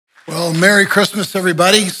Well, Merry Christmas,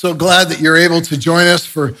 everybody. So glad that you're able to join us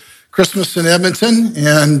for Christmas in Edmonton.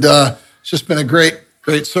 And it's just been a great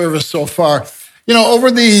service so far. You know,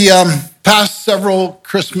 over the past several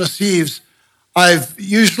Christmas Eves, I've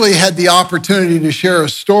usually had the opportunity to share a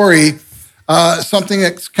story, something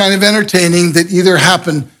that's kind of entertaining that either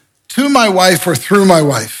happened to my wife or through my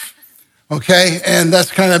wife. Okay? And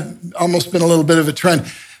that's kind of almost been a little bit of a trend.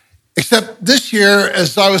 Except this year,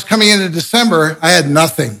 as I was coming into December, I had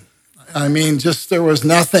nothing. I mean, just there was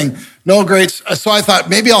nothing, no great. So I thought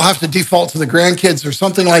maybe I'll have to default to the grandkids or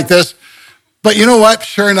something like this. But you know what?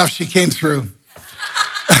 Sure enough, she came through.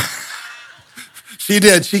 She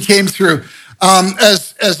did. She came through.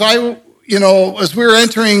 As we were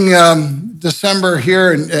entering December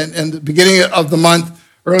here and the beginning of the month,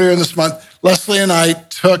 earlier in this month, Leslie and I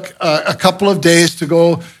took a couple of days to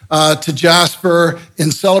go to Jasper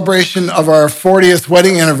in celebration of our 40th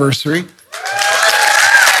wedding anniversary.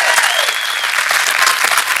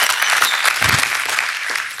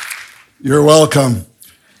 You're welcome.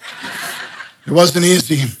 It wasn't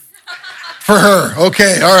easy for her.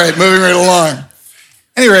 Okay, all right, moving right along.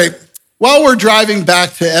 Anyway, while we're driving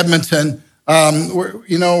back to Edmonton,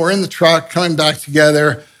 we're in the truck coming back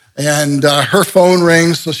together, and her phone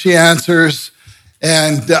rings, so she answers,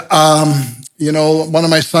 and one of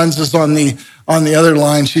my sons is on the other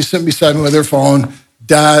line. She's sitting beside me with her phone.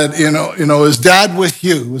 Dad, is Dad with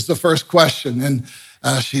you? Was the first question, and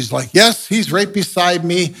she's like, yes, he's right beside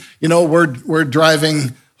me. We're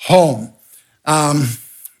driving home.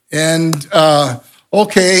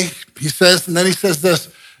 Okay, he says, and then he says this,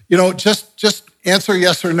 just answer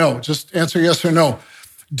yes or no. Just answer yes or no.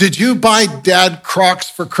 Did you buy Dad Crocs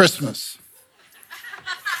for Christmas?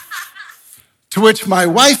 To which my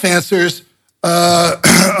wife answers, you're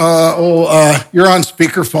on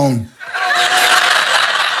speakerphone.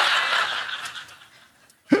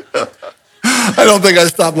 I don't think I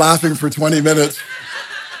stopped laughing for 20 minutes.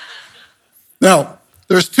 Now,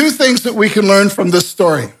 there's two things that we can learn from this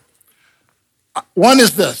story. One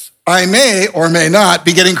is this: I may or may not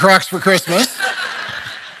be getting Crocs for Christmas,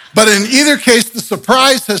 but in either case, the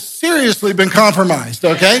surprise has seriously been compromised,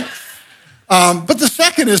 okay? But the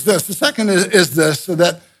second is this. The second is this, so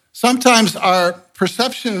that sometimes our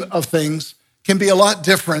perception of things can be a lot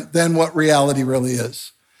different than what reality really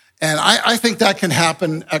is. And I think that can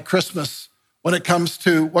happen at Christmas when it comes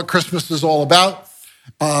to what Christmas is all about.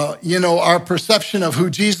 Our perception of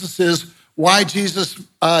who Jesus is, why Jesus,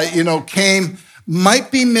 came,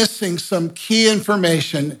 might be missing some key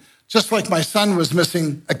information, just like my son was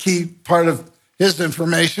missing a key part of his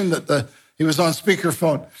information that he was on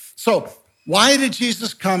speakerphone. So why did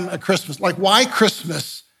Jesus come at Christmas? Like, why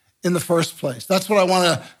Christmas in the first place? That's what I want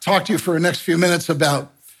to talk to you for the next few minutes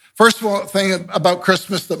about. First of all, thing about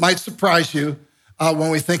Christmas that might surprise you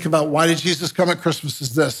when we think about why did Jesus come at Christmas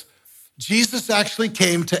is this: Jesus actually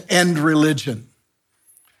came to end religion.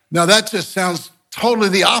 Now, that just sounds totally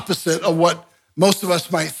the opposite of what most of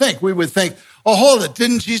us might think. We would think, oh, hold it,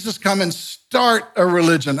 didn't Jesus come and start a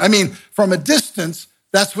religion? I mean, from a distance,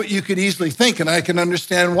 that's what you could easily think, and I can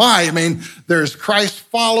understand why. I mean, there's Christ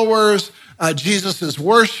followers, Jesus is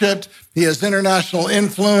worshiped, he has international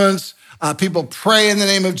influence, people pray in the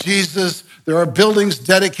name of Jesus, there are buildings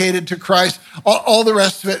dedicated to Christ, all the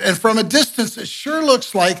rest of it. And from a distance, it sure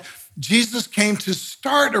looks like Jesus came to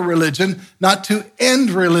start a religion, not to end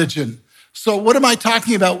religion. So what am I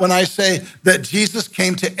talking about when I say that Jesus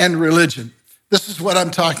came to end religion? This is what I'm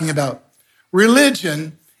talking about.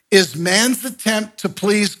 Religion is man's attempt to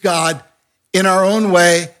please God in our own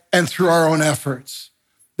way and through our own efforts.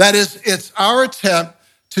 That is, it's our attempt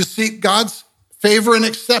to seek God's favor and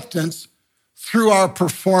acceptance through our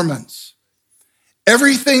performance.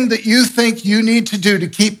 Everything that you think you need to do to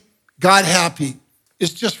keep God happy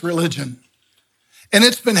is just religion. And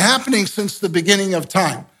it's been happening since the beginning of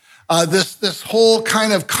time. This whole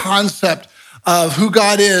kind of concept of who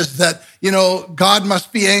God is, that, God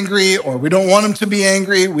must be angry, or we don't want him to be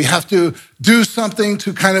angry. We have to do something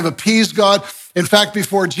to kind of appease God. In fact,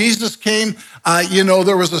 before Jesus came,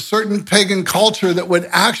 there was a certain pagan culture that would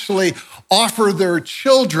actually offer their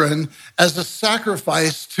children as a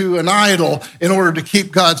sacrifice to an idol in order to keep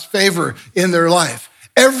God's favor in their life.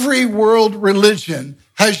 Every world religion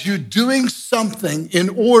has you doing something in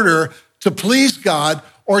order to please God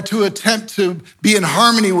or to attempt to be in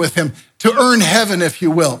harmony with him, to earn heaven, if you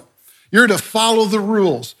will. You're to follow the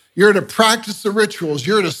rules. You're to practice the rituals.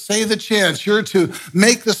 You're to say the chants. You're to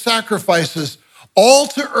make the sacrifices, all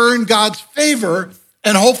to earn God's favor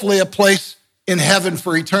and hopefully a place in heaven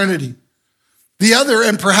for eternity. The other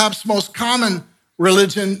and perhaps most common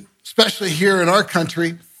religion, especially here in our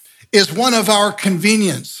country, is one of our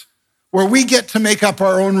convenience. where we get to make up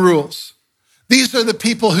our own rules. These are the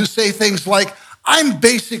people who say things like, I'm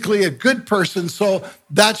basically a good person, so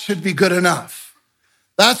that should be good enough.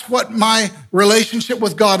 That's what my relationship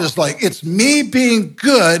with God is like. It's me being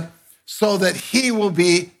good so that he will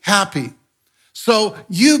be happy. So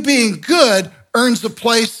you being good earns a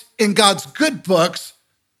place in God's good books,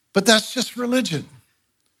 but that's just religion.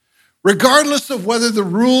 Regardless of whether the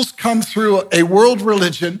rules come through a world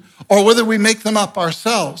religion or whether we make them up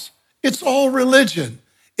ourselves, it's all religion.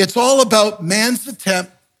 It's all about man's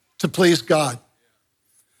attempt to please God.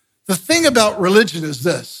 The thing about religion is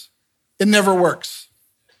this: it never works.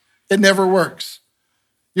 It never works.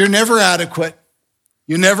 You're never adequate.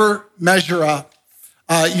 You never measure up.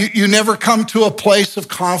 You never come to a place of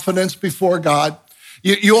confidence before God.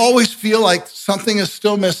 You always feel like something is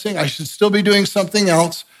still missing. I should still be doing something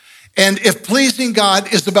else. And if pleasing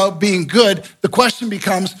God is about being good, the question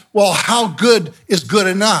becomes, well, how good is good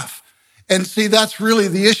enough? And see, that's really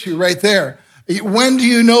the issue right there. When do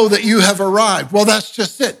you know that you have arrived? Well, that's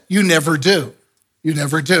just it. You never do. You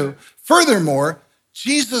never do. Furthermore,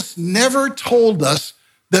 Jesus never told us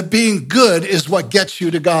that being good is what gets you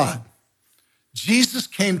to God. Jesus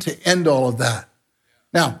came to end all of that.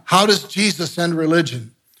 Now, how does Jesus end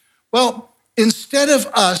religion? Well, instead of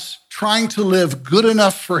us trying to live good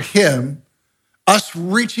enough for him, us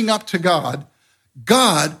reaching up to God,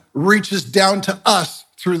 God reaches down to us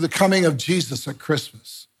through the coming of Jesus at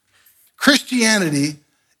Christmas. Christianity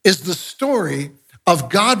is the story of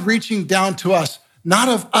God reaching down to us, not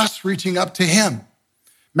of us reaching up to him.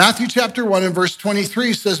 Matthew chapter 1 and verse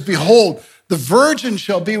 23 says, behold, the virgin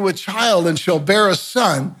shall be with child and shall bear a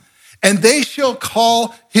son, and they shall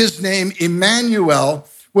call his name Emmanuel,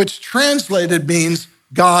 which translated means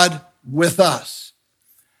God with us.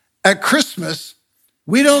 At Christmas,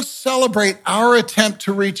 we don't celebrate our attempt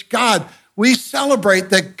to reach God. We celebrate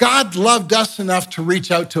that God loved us enough to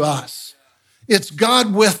reach out to us. It's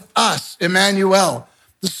God with us, Emmanuel.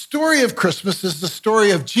 The story of Christmas is the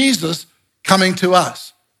story of Jesus coming to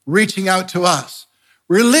us, reaching out to us.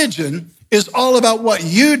 Religion is all about what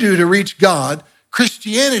you do to reach God.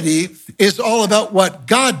 Christianity is all about what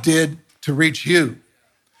God did to reach you.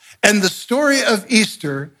 And the story of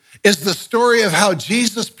Easter is the story of how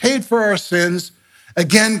Jesus paid for our sins.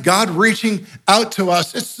 Again, God reaching out to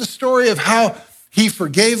us. It's the story of how he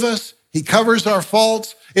forgave us. He covers our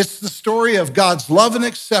faults. It's the story of God's love and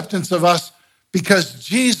acceptance of us because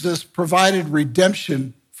Jesus provided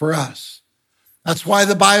redemption for us. That's why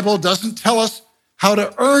the Bible doesn't tell us how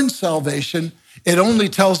to earn salvation. It only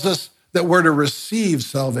tells us that we're to receive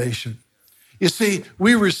salvation. You see,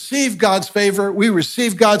 we receive God's favor. We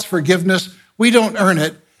receive God's forgiveness. We don't earn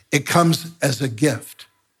it. It comes as a gift.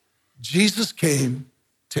 Jesus came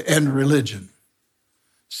to end religion.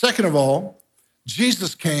 Second of all,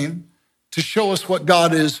 Jesus came to show us what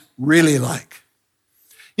God is really like.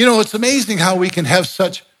 You know, it's amazing how we can have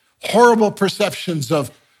such horrible perceptions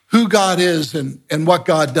of who God is and what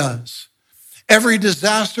God does. Every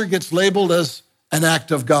disaster gets labeled as an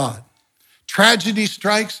act of God. Tragedy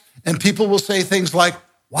strikes, and people will say things like,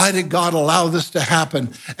 why did God allow this to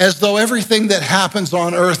happen? As though everything that happens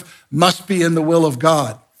on earth must be in the will of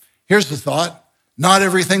God. Here's the thought. Not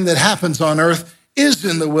everything that happens on earth is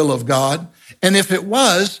in the will of God. And if it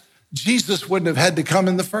was, Jesus wouldn't have had to come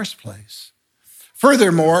in the first place.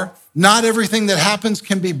 Furthermore, not everything that happens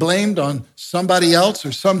can be blamed on somebody else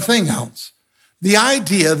or something else. The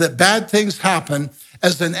idea that bad things happen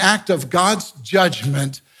as an act of God's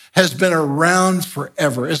judgment has been around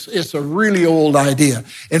forever. It's a really old idea.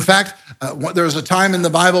 In fact, there was a time in the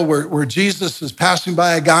Bible where Jesus is passing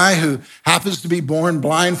by a guy who happens to be born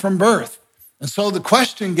blind from birth. And so the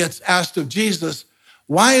question gets asked of Jesus,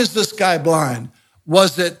 why is this guy blind?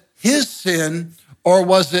 Was it his sin or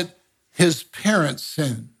was it his parents'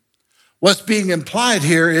 sin? What's being implied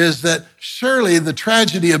here is that surely the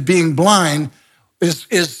tragedy of being blind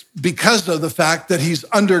is because of the fact that he's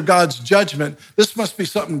under God's judgment. This must be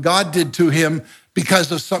something God did to him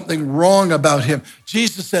because of something wrong about him.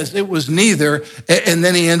 Jesus says it was neither, and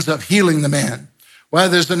then he ends up healing the man. Well,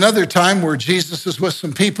 there's another time where Jesus is with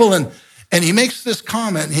some people, and he makes this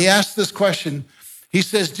comment. He asks this question. He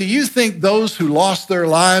says, do you think those who lost their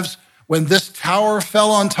lives when this tower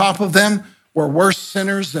fell on top of them were worse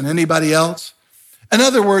sinners than anybody else? In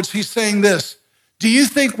other words, he's saying this. Do you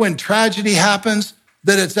think when tragedy happens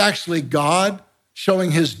that it's actually God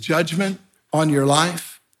showing his judgment on your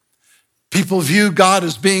life? People view God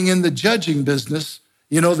as being in the judging business.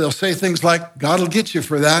 You know, they'll say things like, God will get you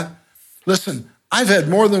for that. Listen, I've had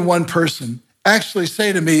more than one person actually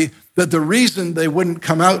say to me that the reason they wouldn't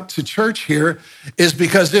come out to church here is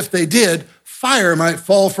because if they did, fire might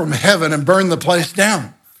fall from heaven and burn the place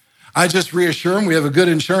down. I just reassure him we have a good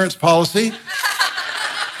insurance policy.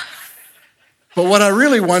 But what I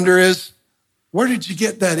really wonder is, where did you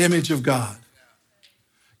get that image of God?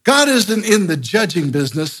 God isn't in the judging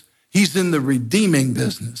business. He's in the redeeming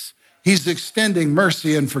business. He's extending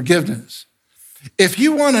mercy and forgiveness. If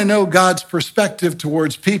you want to know God's perspective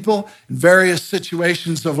towards people in various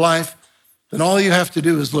situations of life, then all you have to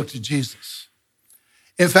do is look to Jesus.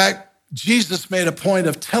 In fact, Jesus made a point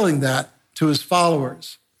of telling that to his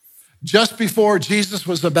followers. Just before Jesus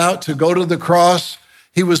was about to go to the cross,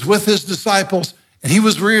 he was with his disciples, and he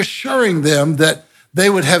was reassuring them that they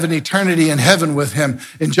would have an eternity in heaven with him.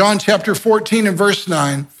 In John chapter 14 and verse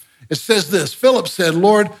 9, it says this, Philip said,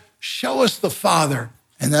 Lord, show us the Father,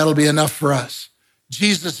 and that'll be enough for us.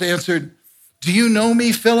 Jesus answered, do you know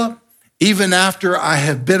me, Philip? Even after I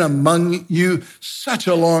have been among you such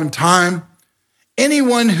a long time,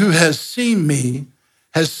 anyone who has seen me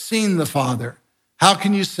has seen the Father. How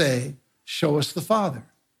can you say, show us the Father?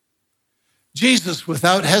 Jesus,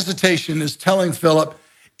 without hesitation, is telling Philip,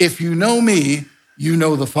 if you know me, you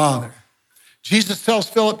know the Father. Jesus tells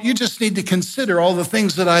Philip, you just need to consider all the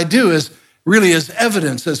things that I do as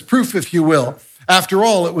evidence, as proof, if you will. After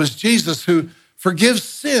all, it was Jesus who forgives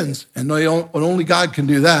sins, and only God can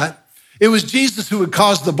do that. It was Jesus who would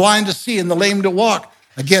cause the blind to see and the lame to walk.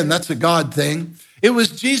 Again, that's a God thing. It was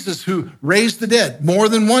Jesus who raised the dead, more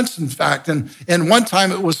than once, in fact. And one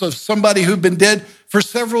time it was of somebody who'd been dead for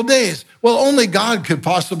several days. Well, only God could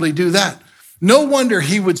possibly do that. No wonder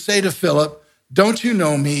he would say to Philip, don't you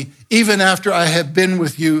know me, even after I have been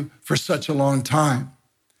with you for such a long time?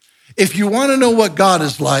 If you want to know what God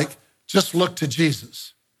is like, just look to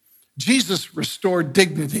Jesus. Jesus restored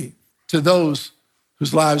dignity to those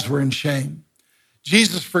whose lives were in shame.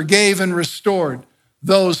 Jesus forgave and restored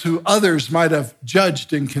those who others might have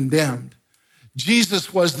judged and condemned.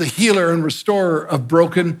 Jesus was the healer and restorer of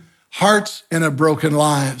broken hearts and of broken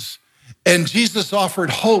lives. And Jesus offered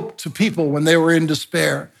hope to people when they were in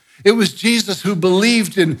despair. It was Jesus who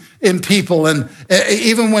believed in people, and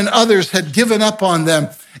even when others had given up on them.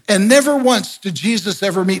 And never once did Jesus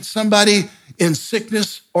ever meet somebody in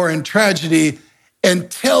sickness or in tragedy and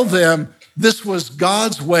tell them this was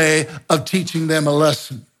God's way of teaching them a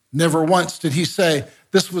lesson. Never once did he say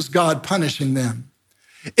this was God punishing them.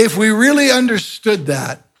 If we really understood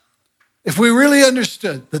that, if we really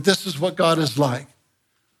understood that this is what God is like,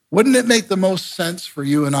 wouldn't it make the most sense for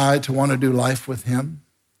you and I to want to do life with him?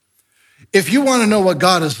 If you want to know what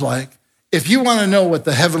God is like, if you want to know what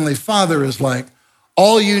the Heavenly Father is like,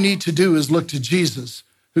 all you need to do is look to Jesus,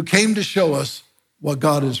 who came to show us what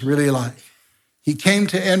God is really like. He came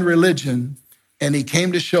to end religion, and he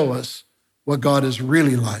came to show us what God is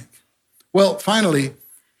really like. Well, finally,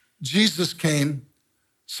 Jesus came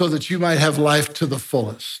so that you might have life to the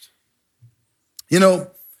fullest. You know,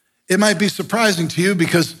 it might be surprising to you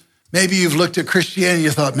because maybe you've looked at Christianity and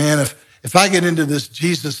you thought, man, if I get into this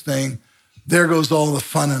Jesus thing, there goes all the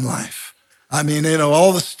fun in life. I mean, you know,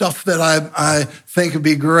 all the stuff that I think would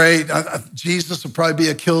be great. Jesus will probably be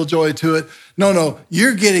a killjoy to it. No,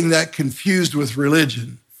 you're getting that confused with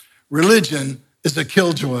religion. Religion is a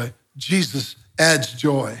killjoy. Jesus adds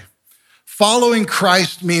joy. Following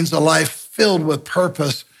Christ means a life filled with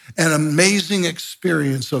purpose and amazing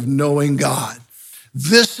experience of knowing God.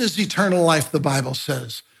 This is eternal life, the Bible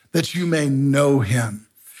says, that you may know him.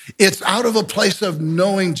 It's out of a place of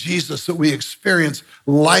knowing Jesus that we experience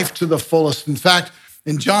life to the fullest. In fact,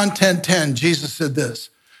 in John 10:10, Jesus said this,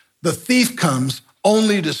 the thief comes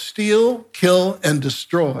only to steal, kill, and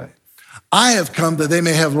destroy. I have come that they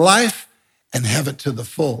may have life and have it to the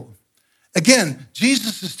full. Again,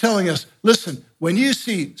 Jesus is telling us, listen, when you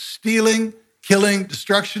see stealing, killing,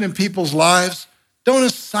 destruction in people's lives, don't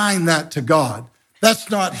assign that to God. That's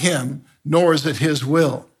not him, nor is it his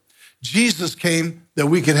will. Jesus came that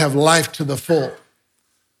we could have life to the full.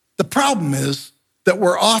 The problem is that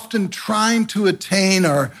we're often trying to attain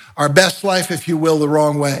our best life, if you will, the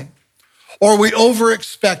wrong way. Or we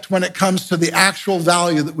over-expect when it comes to the actual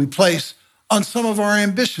value that we place on some of our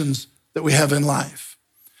ambitions that we have in life.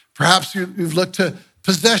 Perhaps you've looked to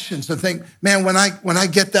possessions and think, man, when I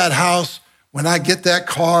get that house, when I get that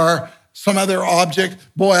car, some other object,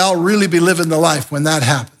 boy, I'll really be living the life when that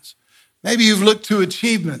happens. Maybe you've looked to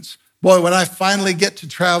achievements. Boy, when I finally get to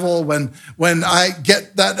travel, when I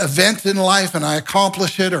get that event in life and I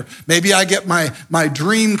accomplish it, or maybe I get my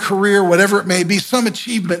dream career, whatever it may be, some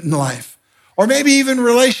achievement in life. Or maybe even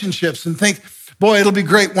relationships and think, boy, it'll be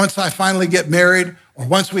great once I finally get married, or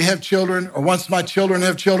once we have children, or once my children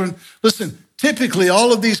have children. Listen, typically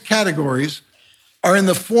all of these categories are in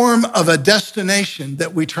the form of a destination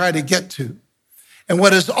that we try to get to. And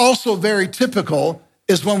what is also very typical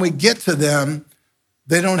is when we get to them,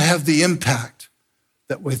 they don't have the impact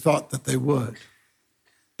that we thought that they would.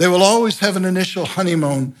 They will always have an initial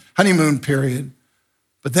honeymoon period,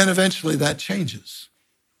 but then eventually that changes.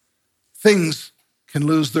 Things can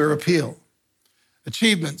lose their appeal.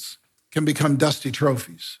 Achievements can become dusty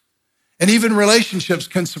trophies. And even relationships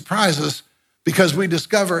can surprise us because we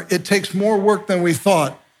discover it takes more work than we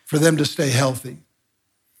thought for them to stay healthy.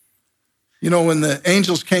 You know, when the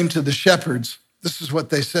angels came to the shepherds, this is what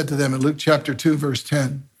they said to them in Luke chapter 2, verse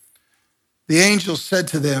 10. The angels said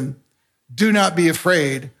to them, "Do not be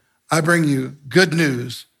afraid. I bring you good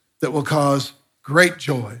news that will cause great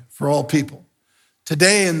joy for all people.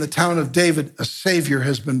 Today in the town of David, a Savior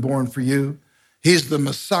has been born for you. He's the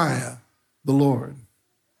Messiah, the Lord."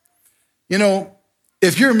 You know,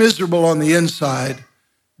 if you're miserable on the inside,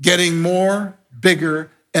 getting more, bigger,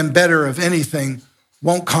 and better of anything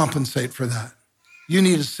won't compensate for that. You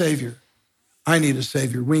need a Savior. I need a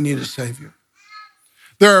Savior. We need a Savior.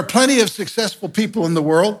 There are plenty of successful people in the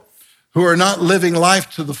world who are not living life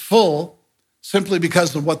to the full simply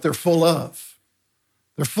because of what they're full of.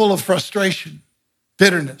 They're full of frustration,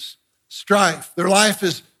 bitterness, strife. Their life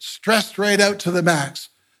is stressed right out to the max.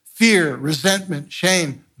 Fear, resentment,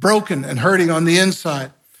 shame, broken and hurting on the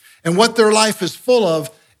inside. And what their life is full of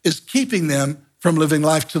is keeping them from living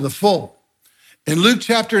life to the full. In Luke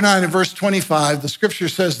chapter 9 and verse 25, the scripture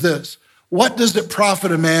says this: "What does it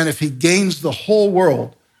profit a man if he gains the whole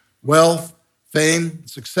world, wealth, fame,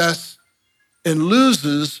 success, and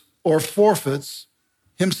loses or forfeits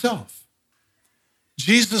himself?"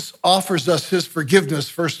 Jesus offers us his forgiveness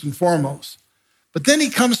first and foremost, but then he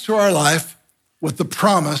comes to our life with the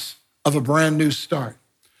promise of a brand new start.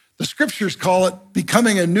 The scriptures call it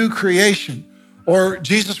becoming a new creation, or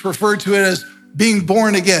Jesus referred to it as being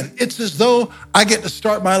born again. It's as though I get to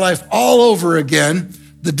start my life all over again.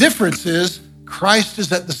 The difference is Christ is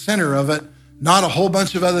at the center of it, not a whole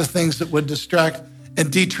bunch of other things that would distract and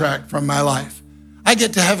detract from my life. I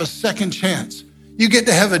get to have a second chance. You get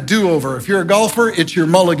to have a do-over. If you're a golfer, it's your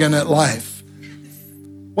mulligan at life.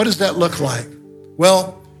 What does that look like?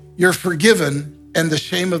 Well, you're forgiven and the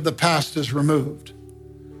shame of the past is removed.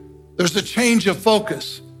 There's a change of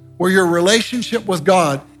focus where your relationship with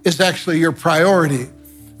God is actually your priority.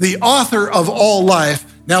 The author of all life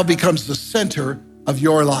now becomes the center of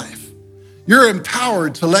your life. You're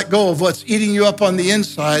empowered to let go of what's eating you up on the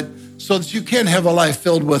inside so that you can have a life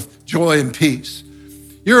filled with joy and peace.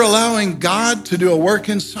 You're allowing God to do a work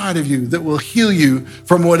inside of you that will heal you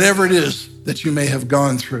from whatever it is that you may have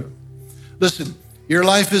gone through. Listen, your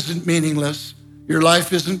life isn't meaningless. Your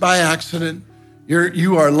life isn't by accident.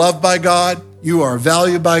 You are loved by God. You are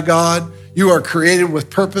valued by God. You are created with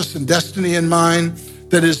purpose and destiny in mind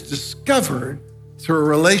that is discovered through a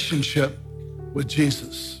relationship with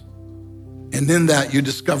Jesus. And in that, you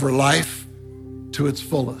discover life to its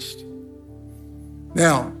fullest.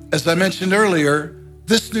 Now, as I mentioned earlier,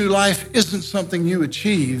 this new life isn't something you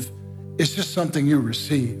achieve. It's just something you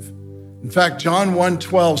receive. In fact, John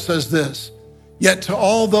 1:12 says this: "Yet to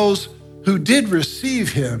all those who did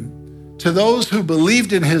receive him, to those who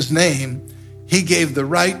believed in his name, he gave the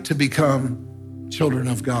right to become children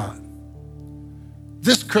of God."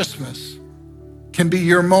 This Christmas can be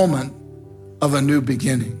your moment of a new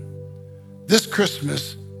beginning. This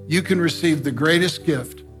Christmas, you can receive the greatest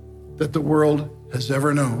gift that the world has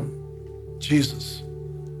ever known, Jesus.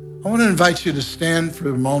 I want to invite you to stand for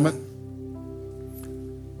a moment.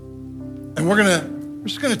 And we're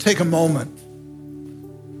just going to take a moment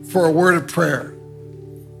for a word of prayer.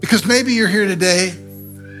 Because maybe you're here today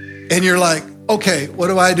and you're like, okay, what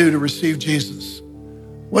do I do to receive Jesus?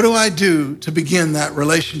 What do I do to begin that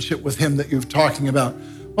relationship with him that you're talking about?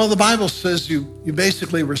 Well, the Bible says you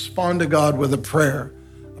basically respond to God with a prayer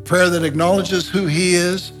that acknowledges who he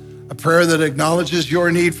is, a prayer that acknowledges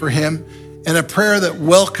your need for him, and a prayer that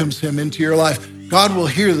welcomes him into your life. God will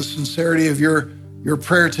hear the sincerity of your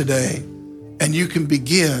prayer today, and you can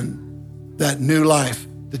begin that new life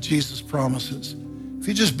that Jesus promises. If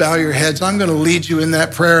you just bow your heads, I'm going to lead you in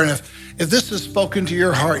that prayer. And if this has spoken to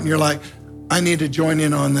your heart and you're like, I need to join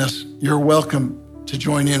in on this, you're welcome to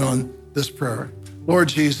join in on this prayer. Lord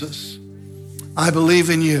Jesus, I believe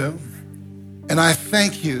in you, and I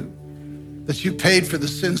thank you that you paid for the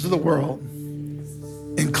sins of the world,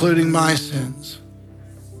 including my sins,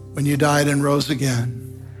 when you died and rose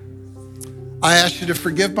again. I ask you to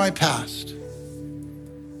forgive my past,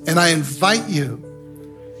 and I invite you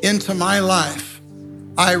into my life.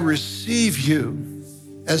 I receive you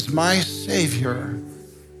as my Savior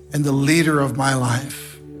and the leader of my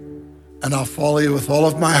life, and I'll follow you with all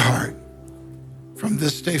of my heart from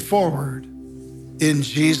this day forward. In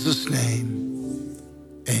Jesus' name,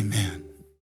 amen.